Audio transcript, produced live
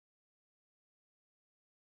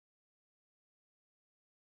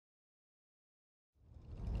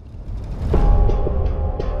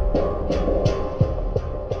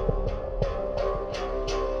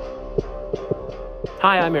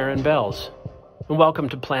Hi, I'm Aaron Bells, and welcome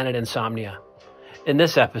to Planet Insomnia. In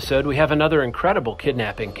this episode, we have another incredible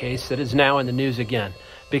kidnapping case that is now in the news again,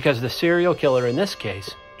 because the serial killer in this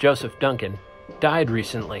case, Joseph Duncan, died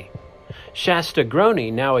recently. Shasta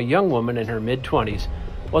Groene, now a young woman in her mid-20s,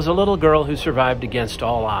 was a little girl who survived against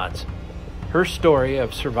all odds. Her story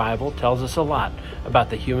of survival tells us a lot about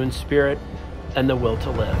the human spirit and the will to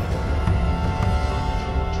live.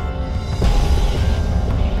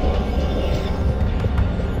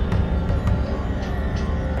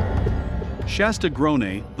 Shasta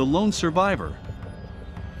Groene, the lone survivor.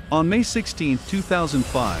 On May 16,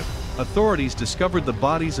 2005, authorities discovered the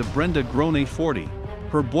bodies of Brenda Groene, 40,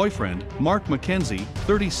 her boyfriend, Mark McKenzie,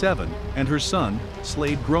 37, and her son,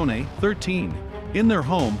 Slade Groene, 13, in their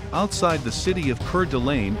home outside the city of Coeur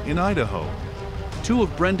d'Alene in Idaho. Two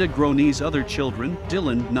of Brenda Groene's other children,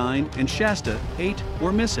 Dylan, 9, and Shasta, 8,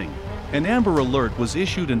 were missing. An Amber Alert was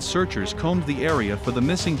issued and searchers combed the area for the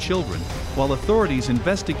missing children, while authorities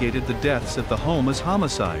investigated the deaths at the home as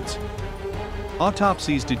homicides.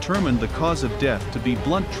 Autopsies determined the cause of death to be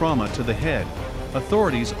blunt trauma to the head.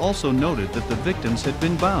 Authorities also noted that the victims had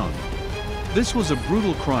been bound. This was a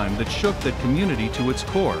brutal crime that shook that community to its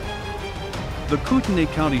core. The Kootenai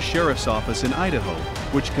County Sheriff's Office in Idaho,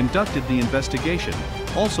 which conducted the investigation,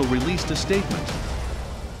 also released a statement.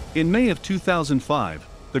 In May of 2005,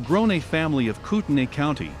 the Groene family of Kootenai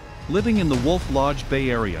County, living in the Wolf Lodge Bay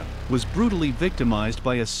Area, was brutally victimized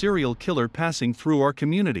by a serial killer passing through our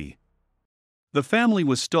community. The family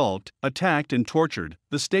was stalked, attacked, and tortured,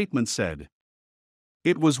 the statement said.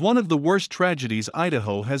 It was one of the worst tragedies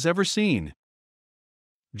Idaho has ever seen.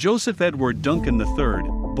 Joseph Edward Duncan III,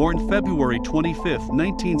 born February 25,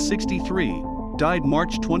 1963, died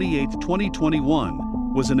March 28,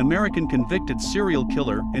 2021, was an American convicted serial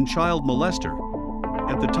killer and child molester.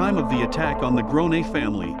 At the time of the attack on the Groene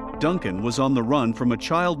family, Duncan was on the run from a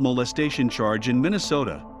child molestation charge in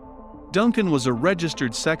Minnesota. Duncan was a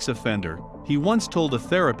registered sex offender. He once told a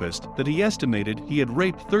therapist that he estimated he had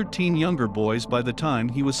raped 13 younger boys by the time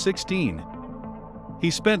he was 16.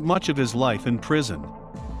 He spent much of his life in prison.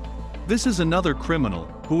 This is another criminal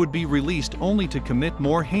who would be released only to commit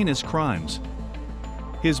more heinous crimes.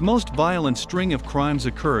 His most violent string of crimes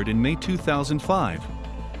occurred in May 2005.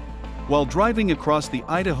 While driving across the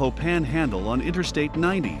Idaho Panhandle on Interstate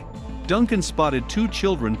 90, Duncan spotted two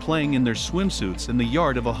children playing in their swimsuits in the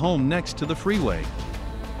yard of a home next to the freeway.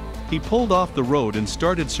 He pulled off the road and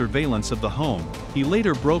started surveillance of the home. He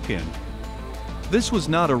later broke in. This was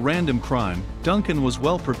not a random crime. Duncan was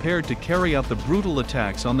well prepared to carry out the brutal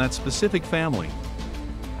attacks on that specific family.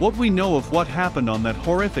 What we know of what happened on that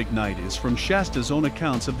horrific night is from Shasta's own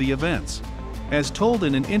accounts of the events. As told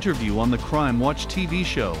in an interview on the Crime Watch TV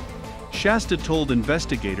show, Shasta told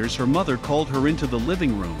investigators her mother called her into the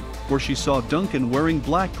living room, where she saw Duncan wearing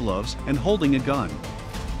black gloves and holding a gun.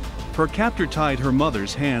 Her captor tied her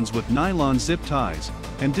mother's hands with nylon zip ties,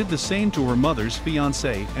 and did the same to her mother's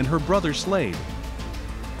fiancé and her brother Slade.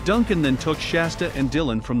 Duncan then took Shasta and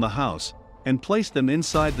Dylan from the house, and placed them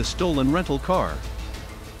inside the stolen rental car.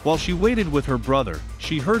 While she waited with her brother,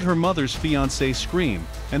 she heard her mother's fiancé scream,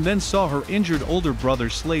 and then saw her injured older brother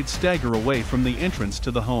Slade stagger away from the entrance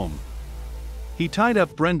to the home. He tied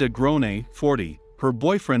up Brenda Groene, 40, her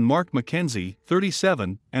boyfriend Mark McKenzie,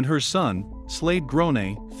 37, and her son, Slade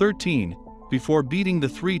Groene, 13, before beating the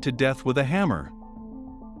three to death with a hammer.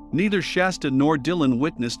 Neither Shasta nor Dylan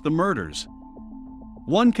witnessed the murders.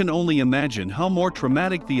 One can only imagine how more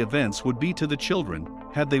traumatic the events would be to the children,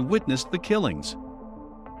 had they witnessed the killings.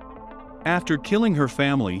 After killing her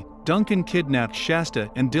family, Duncan kidnapped Shasta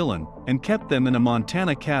and Dylan, and kept them in a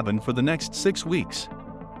Montana cabin for the next 6 weeks.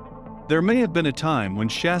 There may have been a time when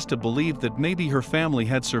Shasta believed that maybe her family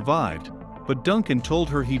had survived, but Duncan told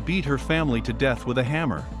her he beat her family to death with a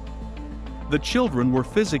hammer. The children were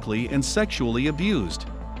physically and sexually abused.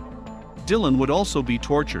 Dylan would also be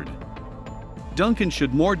tortured. Duncan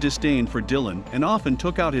showed more disdain for Dylan and often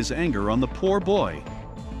took out his anger on the poor boy.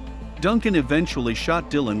 Duncan eventually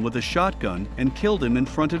shot Dylan with a shotgun and killed him in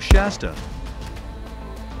front of Shasta.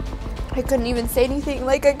 I couldn't even say anything,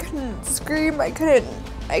 I couldn't scream, I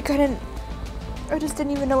just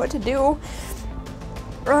didn't even know what to do.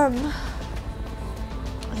 And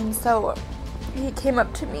so he came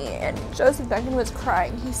up to me and Joseph Duncan was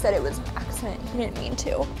crying. He said it was an accident, he didn't mean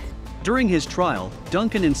to. During his trial,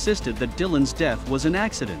 Duncan insisted that Dylan's death was an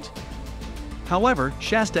accident. However,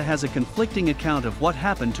 Shasta has a conflicting account of what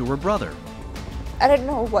happened to her brother. I didn't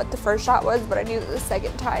know what the first shot was, but I knew that the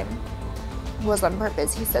second time was on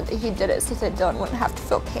purpose. He said that he did it so that Dylan wouldn't have to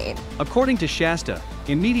feel pain. According to Shasta,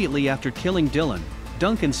 immediately after killing Dylan,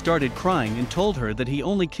 Duncan started crying and told her that he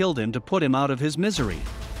only killed him to put him out of his misery.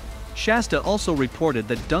 Shasta also reported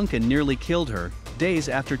that Duncan nearly killed her, days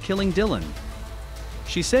after killing Dylan.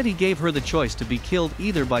 She said he gave her the choice to be killed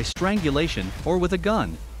either by strangulation or with a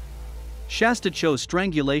gun. Shasta chose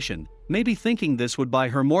strangulation, maybe thinking this would buy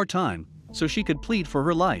her more time, so she could plead for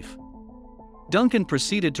her life. Duncan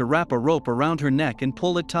proceeded to wrap a rope around her neck and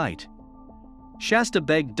pull it tight. Shasta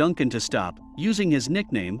begged Duncan to stop, using his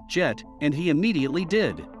nickname, Jet, and he immediately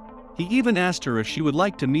did. He even asked her if she would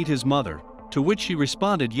like to meet his mother, to which she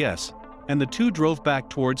responded yes, and the two drove back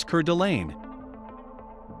towards Coeur d'Alene.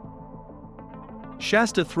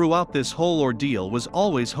 Shasta throughout this whole ordeal was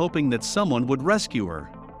always hoping that someone would rescue her.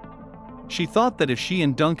 She thought that if she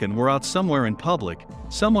and Duncan were out somewhere in public,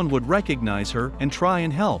 someone would recognize her and try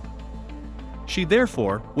and help. She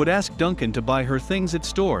therefore would ask Duncan to buy her things at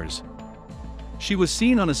stores. She was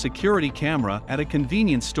seen on a security camera at a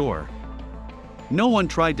convenience store. No one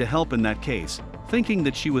tried to help in that case, thinking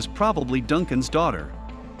that she was probably Duncan's daughter.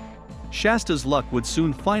 Shasta's luck would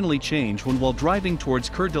soon finally change when, while driving towards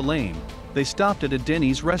Coeur d'Alene, they stopped at a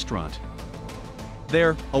Denny's restaurant.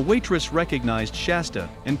 There, a waitress recognized Shasta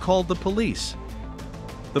and called the police.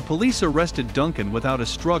 The police arrested Duncan without a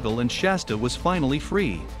struggle and Shasta was finally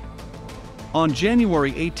free. On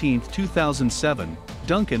January 18, 2007,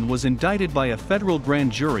 Duncan was indicted by a federal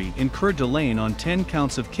grand jury in Coeur d'Alene on 10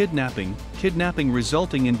 counts of kidnapping, kidnapping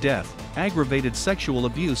resulting in death, aggravated sexual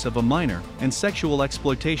abuse of a minor, and sexual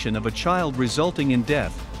exploitation of a child resulting in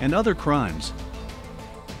death, and other crimes.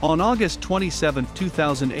 On August 27,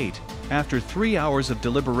 2008, after 3 hours of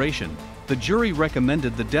deliberation, the jury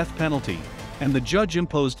recommended the death penalty, and the judge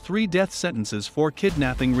imposed 3 death sentences for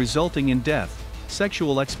kidnapping resulting in death,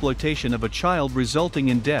 sexual exploitation of a child resulting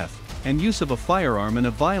in death, and use of a firearm in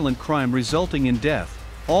a violent crime resulting in death,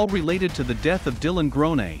 all related to the death of Dylan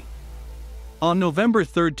Groene. On November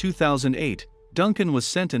 3, 2008, Duncan was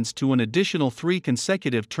sentenced to an additional 3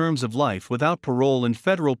 consecutive terms of life without parole in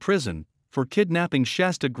federal prison, for kidnapping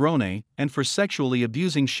Shasta Groene and for sexually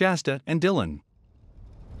abusing Shasta and Dylan.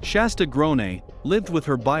 Shasta Groene lived with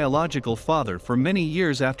her biological father for many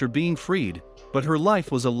years after being freed, but her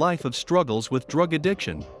life was a life of struggles with drug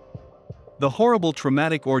addiction. The horrible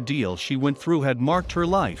traumatic ordeal she went through had marked her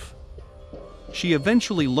life. She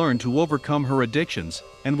eventually learned to overcome her addictions,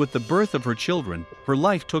 and with the birth of her children, her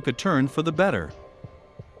life took a turn for the better.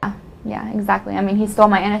 Yeah, exactly. I mean, he stole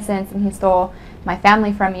my innocence and he stole my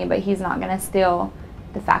family from me, but he's not going to steal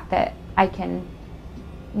the fact that I can,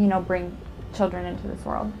 bring children into this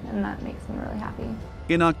world, and that makes me really happy.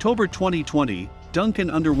 In October 2020, Duncan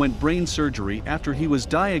underwent brain surgery after he was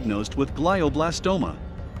diagnosed with glioblastoma.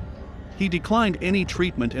 He declined any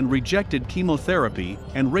treatment and rejected chemotherapy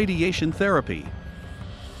and radiation therapy.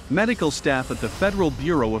 Medical staff at the Federal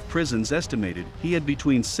Bureau of Prisons estimated he had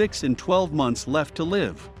between 6 and 12 months left to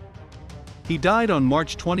live. He died on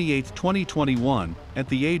March 28, 2021, at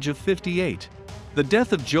the age of 58. The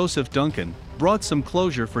death of Joseph Duncan brought some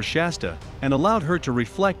closure for Shasta and allowed her to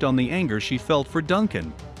reflect on the anger she felt for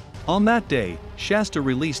Duncan. On that day, Shasta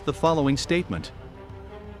released the following statement.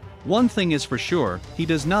 "One thing is for sure, he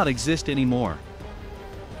does not exist anymore.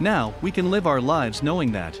 Now, we can live our lives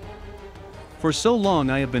knowing that. For so long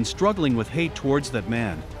I have been struggling with hate towards that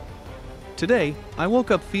man. Today, I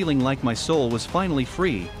woke up feeling like my soul was finally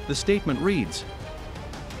free," the statement reads.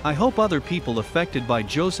 I hope other people affected by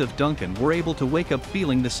Joseph Duncan were able to wake up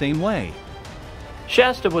feeling the same way.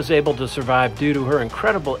 Shasta was able to survive due to her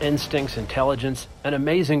incredible instincts, intelligence, and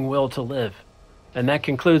amazing will to live. And that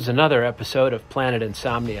concludes another episode of Planet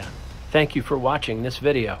Insomnia. Thank you for watching this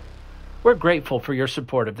video. We're grateful for your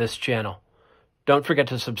support of this channel. Don't forget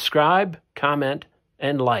to subscribe, comment,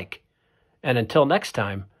 and like. And until next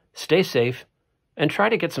time, stay safe and try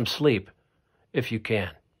to get some sleep if you can.